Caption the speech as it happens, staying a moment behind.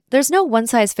There's no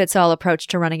one-size-fits-all approach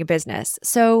to running a business,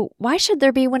 so why should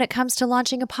there be when it comes to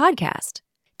launching a podcast?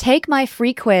 Take my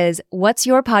free quiz, What's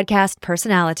Your Podcast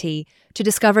Personality, to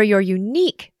discover your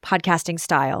unique podcasting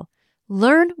style,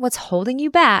 learn what's holding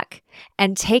you back,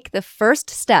 and take the first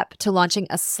step to launching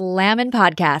a slammin'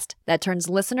 podcast that turns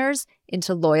listeners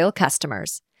into loyal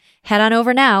customers. Head on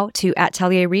over now to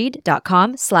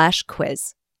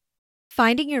atelierread.com/quiz.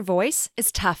 Finding your voice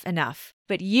is tough enough,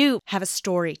 but you have a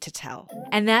story to tell.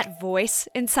 And that voice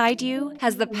inside you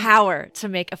has the power to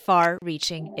make a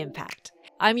far-reaching impact.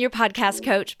 I'm your podcast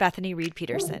coach, Bethany Reed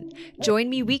Peterson. Join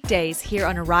me weekdays here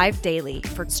on Arrive Daily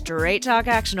for straight talk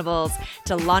actionables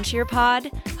to launch your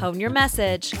pod, hone your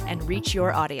message, and reach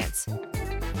your audience.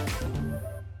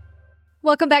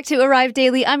 Welcome back to Arrive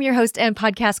Daily. I'm your host and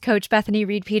podcast coach, Bethany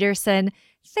Reed Peterson.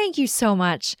 Thank you so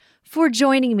much for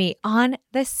joining me on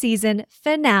the season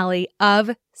finale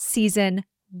of season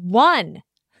 1.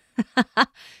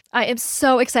 I am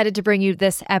so excited to bring you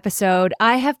this episode.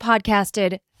 I have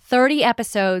podcasted 30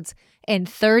 episodes in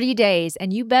 30 days,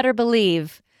 and you better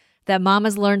believe that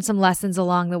Mama's learned some lessons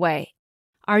along the way.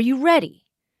 Are you ready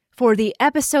for the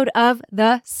episode of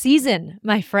the season,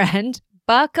 my friend?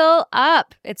 Buckle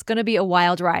up. It's going to be a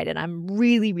wild ride, and I'm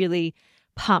really, really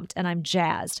pumped, and I'm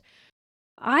jazzed.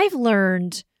 I've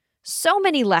learned so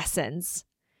many lessons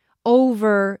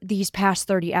over these past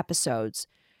 30 episodes,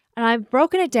 and I've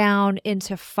broken it down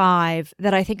into 5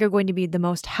 that I think are going to be the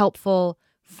most helpful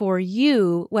for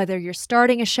you, whether you're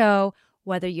starting a show,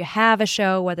 whether you have a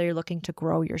show, whether you're looking to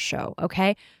grow your show,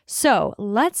 okay? So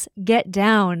let's get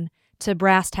down to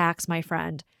brass tacks, my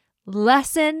friend.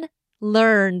 Lesson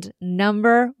learned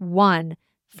number 1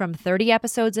 from 30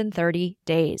 episodes in 30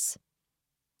 days.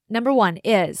 Number 1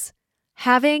 is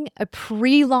having a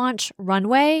pre-launch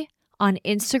runway on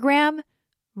Instagram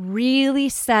really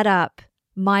set up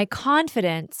my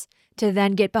confidence to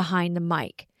then get behind the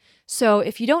mic. So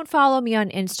if you don't follow me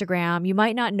on Instagram, you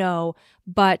might not know,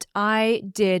 but I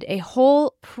did a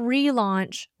whole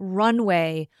pre-launch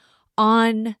runway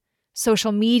on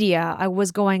social media. I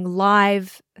was going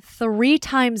live 3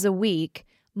 times a week,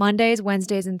 Mondays,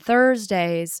 Wednesdays, and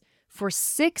Thursdays for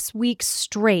 6 weeks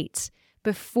straight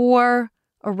before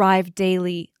Arrive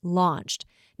Daily launched.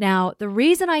 Now, the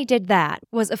reason I did that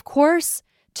was, of course,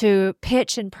 to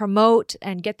pitch and promote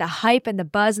and get the hype and the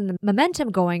buzz and the momentum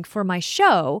going for my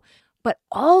show, but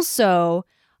also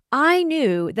I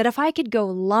knew that if I could go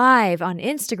live on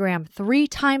Instagram 3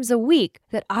 times a week,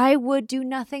 that I would do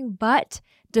nothing but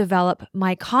develop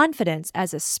my confidence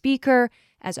as a speaker,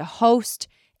 as a host,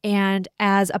 and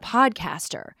as a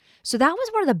podcaster. So that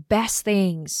was one of the best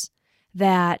things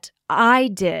that I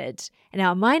did. And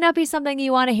now it might not be something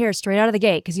you want to hear straight out of the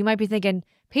gate, because you might be thinking,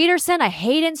 Peterson, I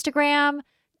hate Instagram,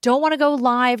 don't want to go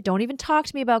live, don't even talk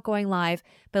to me about going live.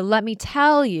 But let me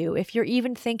tell you, if you're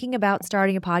even thinking about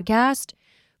starting a podcast,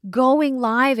 going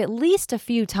live at least a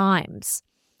few times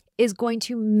is going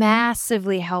to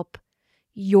massively help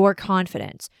your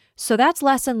confidence. So that's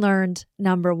lesson learned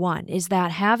number 1, is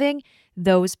that having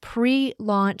those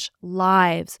pre-launch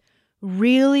lives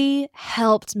really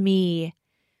helped me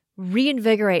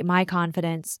reinvigorate my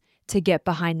confidence to get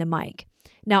behind the mic.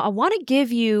 Now, I want to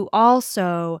give you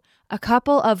also a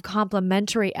couple of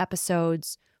complimentary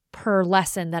episodes per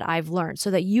lesson that I've learned so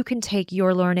that you can take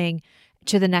your learning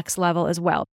to the next level as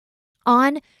well.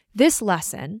 On this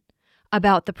lesson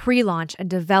about the pre-launch and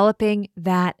developing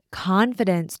that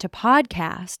confidence to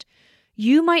podcast,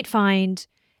 you might find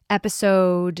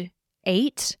episode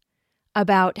 8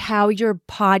 about how your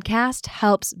podcast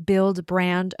helps build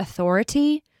brand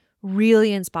authority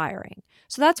really inspiring.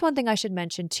 So that's one thing I should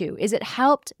mention too, is it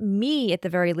helped me at the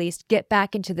very least get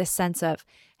back into this sense of,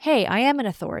 hey, I am an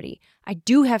authority. I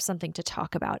do have something to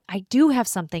talk about. I do have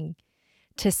something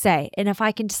to say. And if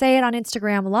I can say it on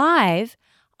Instagram Live,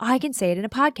 I can say it in a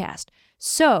podcast.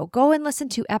 So go and listen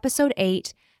to episode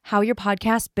 8, How Your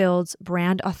Podcast Builds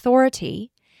Brand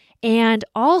Authority. And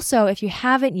also, if you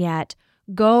haven't yet,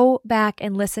 go back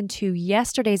and listen to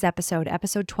yesterday's episode,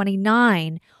 episode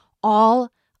 29,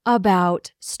 all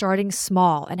about starting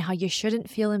small and how you shouldn't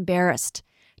feel embarrassed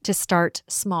to start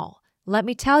small. Let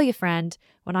me tell you, friend,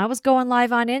 when I was going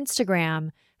live on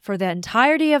Instagram for the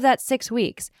entirety of that 6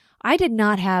 weeks, I did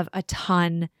not have a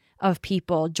ton of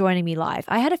people joining me live.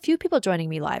 I had a few people joining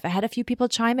me live. I had a few people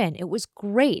chime in. It was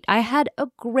great. I had a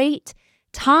great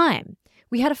time.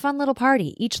 We had a fun little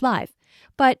party each live.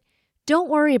 But don't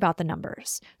worry about the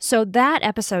numbers. So that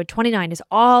episode 29 is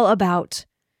all about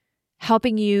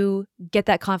helping you get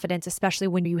that confidence, especially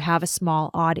when you have a small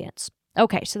audience.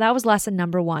 Okay, so that was lesson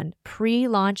number 1.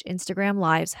 Pre-launch Instagram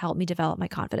Lives helped me develop my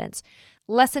confidence.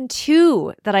 Lesson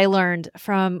 2 that I learned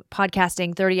from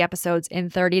podcasting 30 episodes in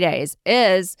 30 days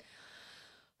is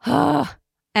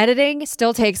editing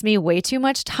still takes me way too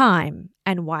much time.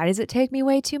 And why does it take me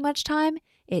way too much time?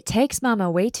 It takes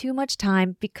Mama way too much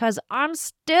time because I'm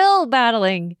still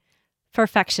battling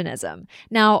perfectionism.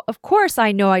 Now, of course,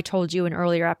 I know I told you in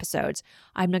earlier episodes,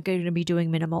 I'm not going to be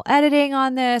doing minimal editing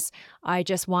on this. I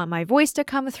just want my voice to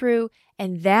come through.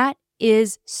 And that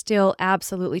is still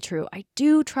absolutely true. I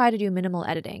do try to do minimal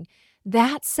editing.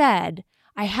 That said,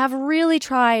 I have really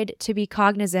tried to be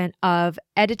cognizant of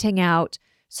editing out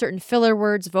certain filler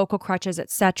words, vocal crutches,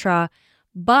 etc.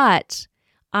 But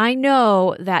I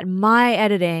know that my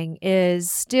editing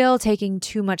is still taking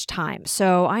too much time.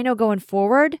 So I know going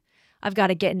forward, I've got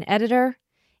to get an editor,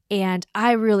 and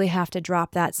I really have to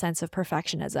drop that sense of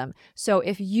perfectionism. So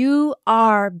if you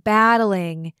are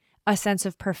battling a sense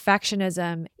of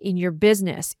perfectionism in your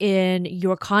business, in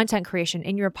your content creation,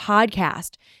 in your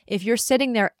podcast, if you're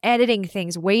sitting there editing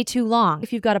things way too long,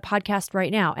 if you've got a podcast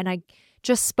right now, and I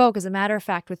just spoke, as a matter of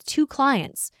fact, with 2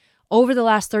 clients over the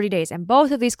last 30 days, and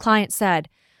both of these clients said,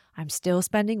 I'm still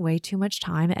spending way too much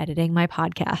time editing my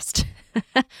podcast.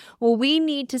 Well, we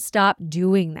need to stop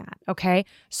doing that, okay?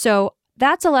 So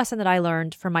that's a lesson that I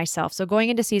learned for myself. So going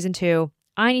into season 2,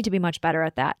 I need to be much better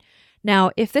at that.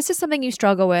 Now, if this is something you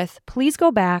struggle with, please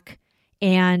go back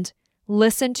and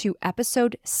listen to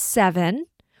episode 7,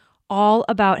 all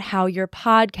about how your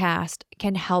podcast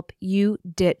can help you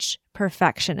ditch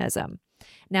perfectionism.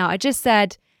 Now, I just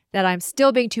said that I'm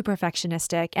still being too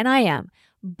perfectionistic, and I am,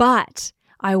 but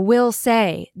I will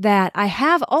say that I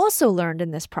have also learned in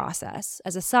this process,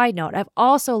 as a side note, I've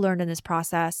also learned in this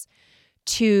process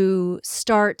to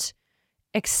start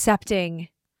accepting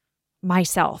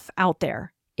myself out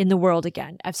there in the world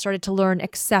again. I've started to learn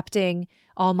accepting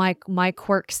all my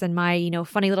quirks and my,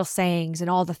 funny little sayings and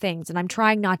all the things. And I'm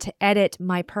trying not to edit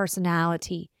my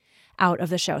personality out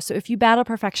of the show. So if you battle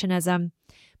perfectionism,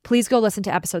 please go listen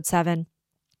to episode 7.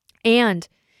 And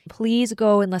please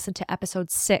go and listen to episode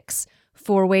 6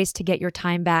 for ways to get your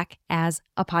time back as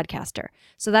a podcaster.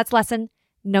 So that's lesson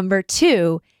number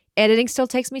 2. Editing still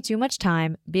takes me too much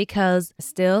time because I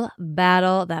still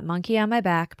battle that monkey on my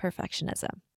back,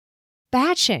 perfectionism.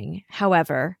 Batching,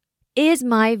 however, is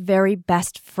my very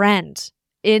best friend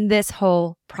in this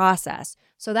whole process.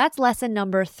 So that's lesson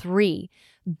number 3.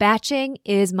 Batching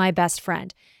is my best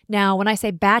friend. Now, when I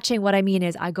say batching, what I mean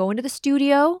is I go into the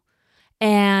studio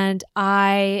and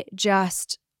I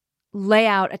just lay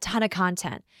out a ton of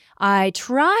content. I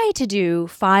try to do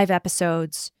 5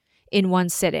 episodes in one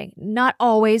sitting. Not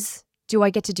always do I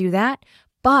get to do that,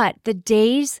 but the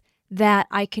days that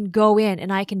I can go in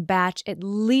and I can batch at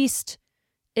least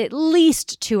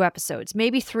 2 episodes,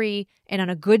 maybe 3, and on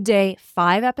a good day,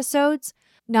 5 episodes.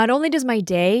 Not only does my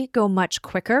day go much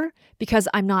quicker because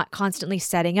I'm not constantly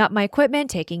setting up my equipment,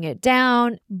 taking it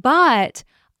down, but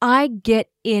I get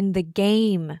in the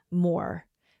game more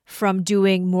from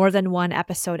doing more than 1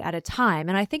 episode at a time.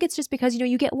 And I think it's just because,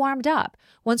 you get warmed up.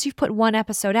 Once you've put 1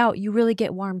 episode out, you really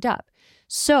get warmed up.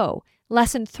 So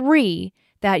lesson 3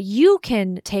 that you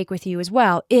can take with you as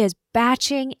well is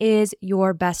batching is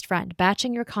your best friend.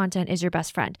 Batching your content is your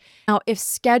best friend. Now, if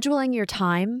scheduling your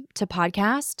time to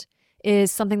podcast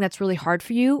is something that's really hard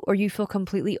for you, or you feel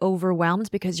completely overwhelmed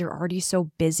because you're already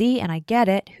so busy, and I get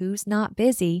it, who's not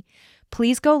busy?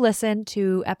 Please go listen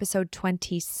to episode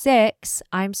 26,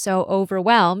 I'm So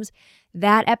Overwhelmed.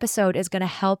 That episode is going to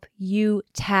help you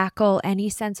tackle any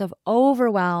sense of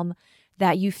overwhelm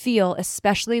that you feel,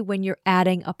 especially when you're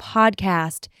adding a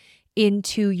podcast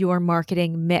into your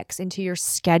marketing mix, into your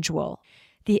schedule.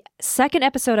 The second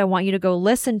episode I want you to go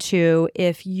listen to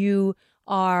if you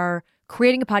are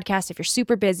creating a podcast, if you're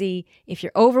super busy, if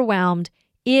you're overwhelmed,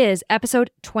 is episode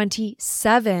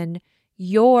 27,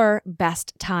 Your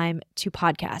Best Time to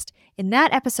Podcast. In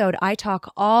that episode, I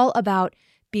talk all about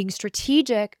being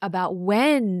strategic about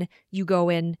when you go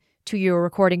in to your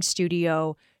recording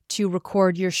studio to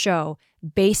record your show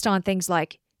based on things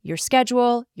like your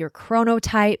schedule, your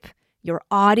chronotype, your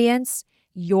audience,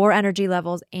 your energy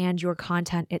levels, and your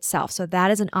content itself. So that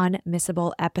is an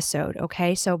unmissable episode,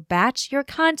 okay? So batch your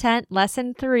content,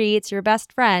 lesson 3, it's your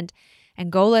best friend,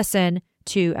 and go listen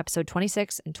to episode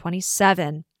 26 and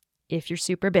 27 if you're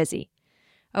super busy.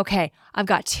 Okay, I've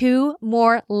got 2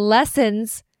 more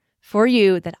lessons for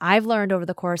you that I've learned over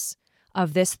the course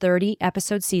of this 30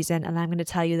 episode season, and I'm going to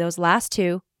tell you those last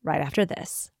 2 right after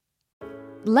this.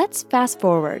 Let's fast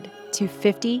forward to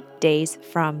 50 days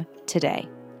from today,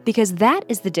 because that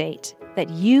is the date that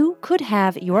you could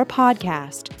have your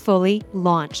podcast fully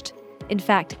launched. In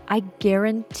fact, I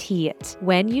guarantee it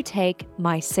when you take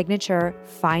my signature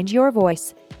Find Your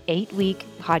Voice 8-week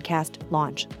podcast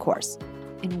launch course.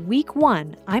 In week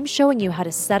 1, I'm showing you how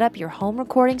to set up your home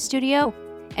recording studio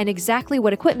and exactly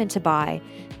what equipment to buy.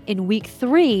 In week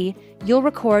 3, you'll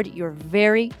record your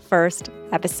very first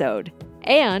episode.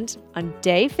 And on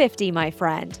day 50, my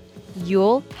friend,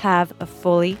 you'll have a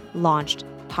fully launched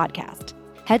podcast.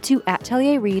 Head to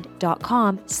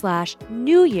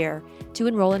atelierread.com/New Year to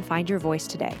enroll and find your voice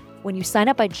today. When you sign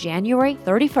up by January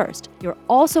 31st, you're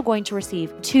also going to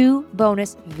receive 2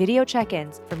 bonus video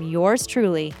check-ins from yours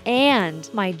truly and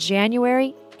my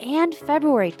January and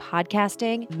February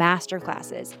podcasting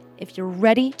masterclasses. If you're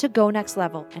ready to go next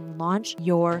level and launch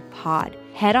your pod,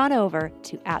 head on over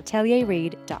to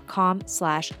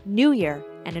atelierread.com/New Year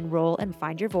and enroll and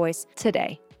find your voice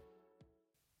today.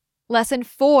 Lesson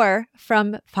 4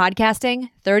 from podcasting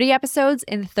 30 episodes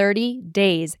in 30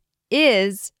 days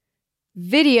is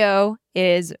video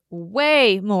is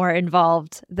way more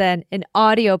involved than an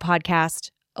audio podcast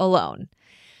alone.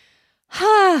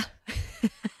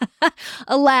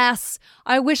 Alas,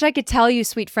 I wish I could tell you,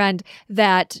 sweet friend,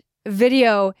 that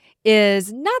video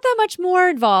is not that much more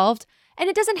involved, and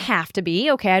it doesn't have to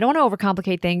be. Okay, I don't want to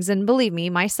overcomplicate things, and believe me,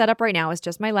 my setup right now is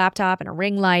just my laptop and a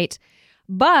ring light,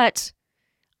 but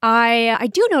I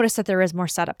do notice that there is more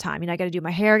setup time. I got to do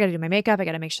my hair, I got to do my makeup, I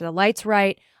got to make sure the light's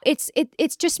right. It's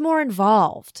just more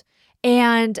involved.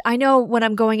 And I know when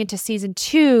I'm going into season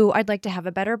 2, I'd like to have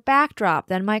a better backdrop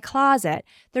than my closet.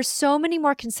 There's so many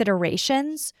more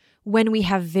considerations when we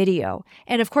have video.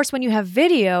 And of course, when you have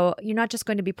video, you're not just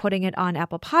going to be putting it on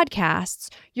Apple Podcasts,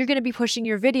 you're going to be pushing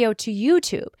your video to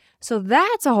YouTube. So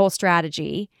that's a whole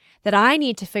strategy that I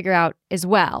need to figure out as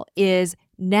well, is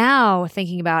now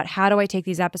thinking about how do I take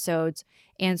these episodes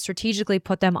and strategically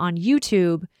put them on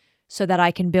YouTube so that I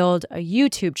can build a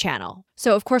YouTube channel.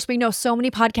 So of course, we know so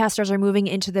many podcasters are moving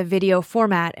into the video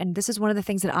format, and this is one of the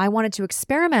things that I wanted to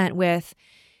experiment with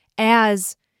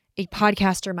as a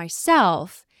podcaster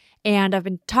myself. And I've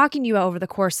been talking to you over the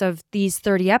course of these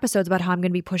 30 episodes about how I'm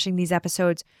going to be pushing these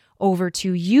episodes over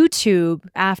to YouTube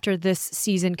after this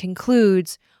season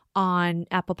concludes on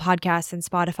Apple Podcasts and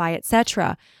Spotify,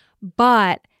 etc.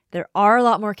 But there are a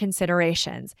lot more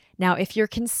considerations. Now, if you're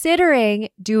considering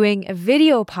doing a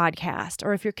video podcast,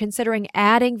 or if you're considering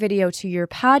adding video to your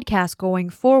podcast going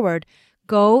forward,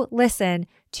 go listen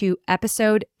to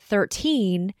episode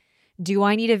 13. Do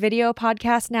I need a video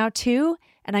podcast now too?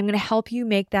 And I'm going to help you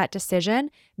make that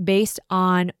decision based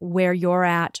on where you're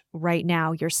at right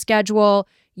now, your schedule,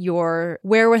 your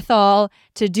wherewithal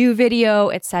to do video,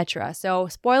 etc. So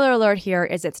spoiler alert here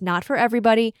is it's not for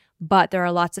everybody, but there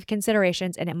are lots of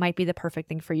considerations and it might be the perfect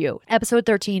thing for you. Episode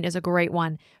 13 is a great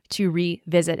one to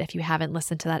revisit if you haven't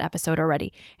listened to that episode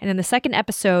already. And then the second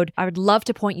episode I would love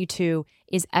to point you to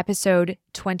is episode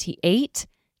 28,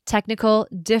 Technical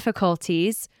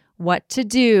Difficulties, What to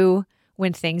Do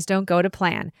when things don't go to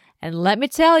plan. And let me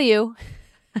tell you,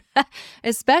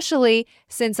 especially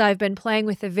since I've been playing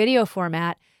with the video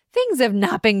format, things have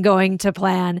not been going to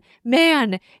plan.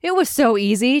 Man, it was so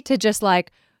easy to just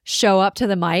show up to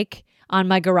the mic on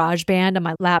my GarageBand, on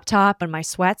my laptop, and my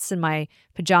sweats and my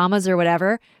pajamas or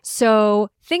whatever.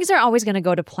 So things are always going to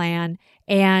go to plan.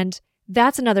 And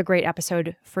that's another great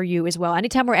episode for you as well.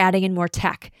 Anytime we're adding in more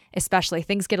tech, especially,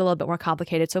 things get a little bit more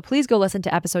complicated. So please go listen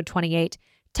to episode 28,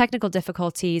 Technical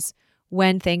Difficulties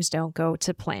When Things Don't Go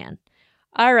to Plan.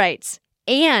 All right.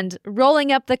 And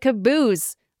rolling up the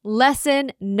caboose,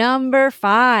 lesson number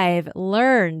 5,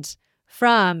 learned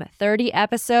from 30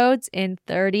 episodes in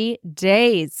 30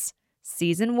 days.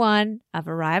 Season 1 of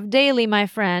Arrive Daily, my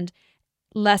friend.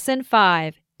 Lesson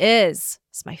 5 is,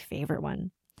 it's my favorite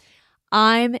one,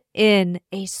 I'm in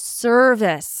a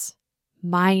service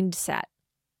mindset.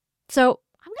 So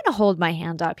I'm going to hold my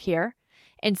hand up here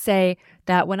and say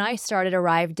that when I started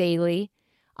Arrive Daily,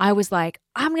 I was like,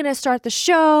 I'm going to start the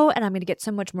show and I'm going to get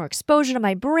so much more exposure to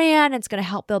my brand. And it's going to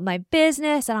help build my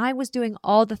business. And I was doing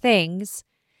all the things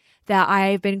that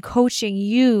I've been coaching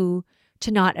you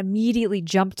to not immediately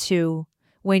jump to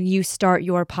when you start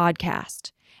your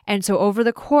podcast. And so over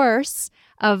the course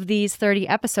of these 30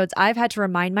 episodes, I've had to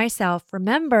remind myself,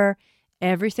 remember,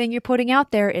 everything you're putting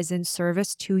out there is in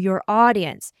service to your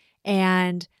audience.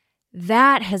 And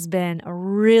that has been a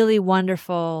really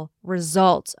wonderful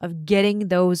result of getting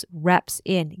those reps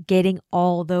in, getting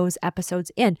all those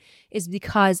episodes in, is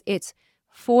because it's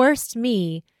forced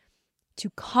me to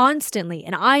constantly,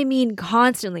 and I mean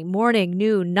constantly, morning,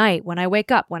 noon, night, when I wake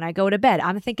up, when I go to bed,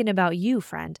 I'm thinking about you,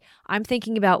 friend. I'm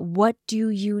thinking about, what do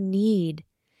you need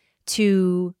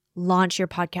to launch your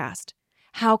podcast?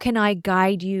 How can I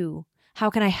guide you? How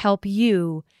can I help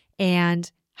you? And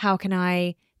how can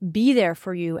I be there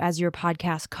for you as your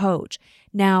podcast coach?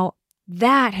 Now,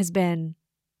 That has been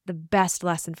the best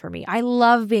lesson for me. I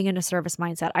love being in a service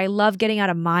mindset. I love getting out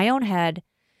of my own head,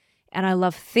 and I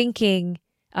love thinking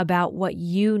about what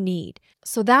you need.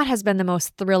 So that has been the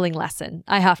most thrilling lesson,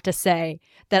 I have to say,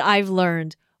 that I've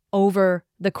learned over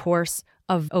the course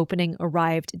of opening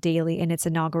Arrived Daily in its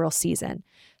inaugural season.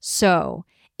 So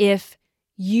if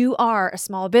you are a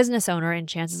small business owner, and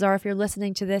chances are if you're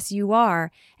listening to this, you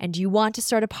are, and you want to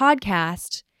start a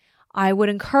podcast, I would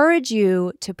encourage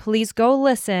you to please go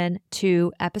listen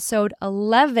to episode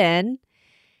 11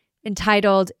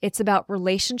 entitled, It's About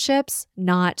Relationships,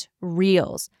 Not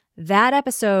Reels. That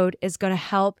episode is going to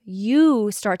help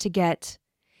you start to get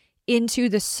into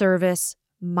the service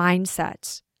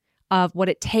mindset of what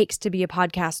it takes to be a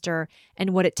podcaster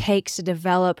and what it takes to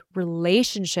develop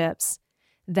relationships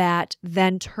that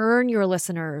then turn your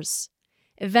listeners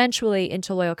eventually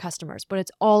into loyal customers. But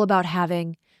it's all about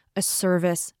having a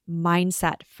service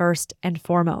mindset first and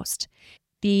foremost.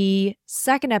 The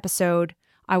second episode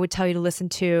I would tell you to listen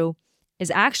to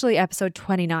is actually episode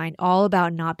 29, all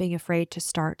about not being afraid to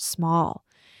start small.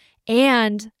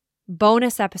 And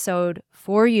bonus episode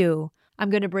for you, I'm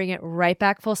going to bring it right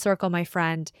back full circle, my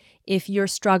friend. If you're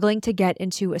struggling to get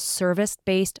into a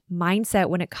service-based mindset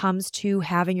when it comes to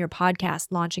having your podcast,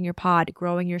 launching your pod,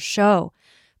 growing your show,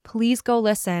 please go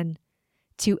listen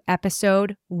to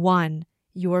episode 1.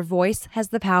 Your voice has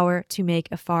the power to make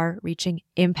a far-reaching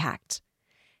impact.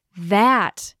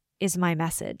 That is my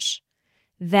message.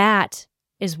 That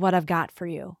is what I've got for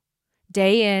you.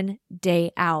 Day in,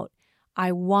 day out.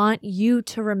 I want you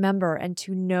to remember and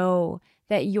to know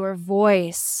that your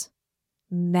voice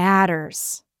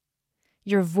matters.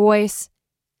 Your voice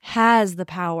has the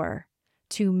power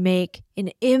to make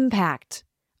an impact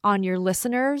on your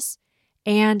listeners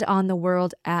and on the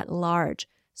world at large.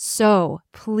 So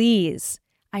please,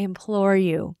 I implore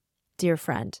you, dear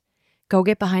friend, go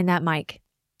get behind that mic.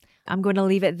 I'm going to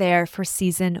leave it there for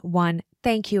season 1.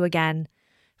 Thank you again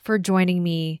for joining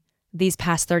me these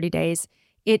past 30 days.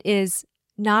 It is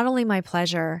not only my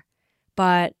pleasure,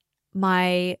 but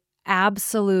my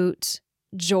absolute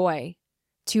joy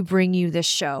to bring you this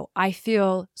show. I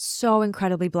feel so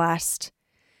incredibly blessed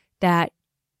that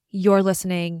you're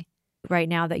listening right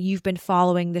now, that you've been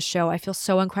following the show. I feel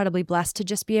so incredibly blessed to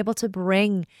just be able to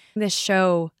bring this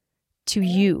show to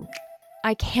you.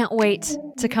 I can't wait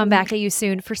to come back at you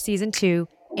soon for season 2.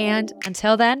 And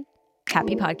until then,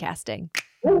 happy podcasting.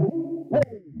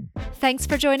 Thanks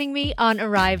for joining me on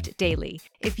Arrived Daily.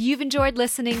 If you've enjoyed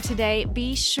listening today,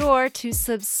 be sure to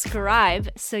subscribe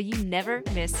so you never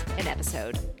miss an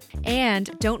episode.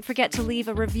 And don't forget to leave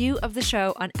a review of the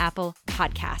show on Apple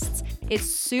Podcasts. It's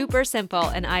super simple,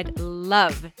 and I'd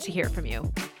love to hear from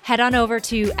you. Head on over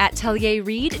to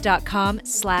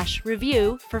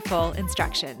atelierread.com/review for full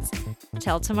instructions.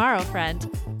 Till tomorrow, friend.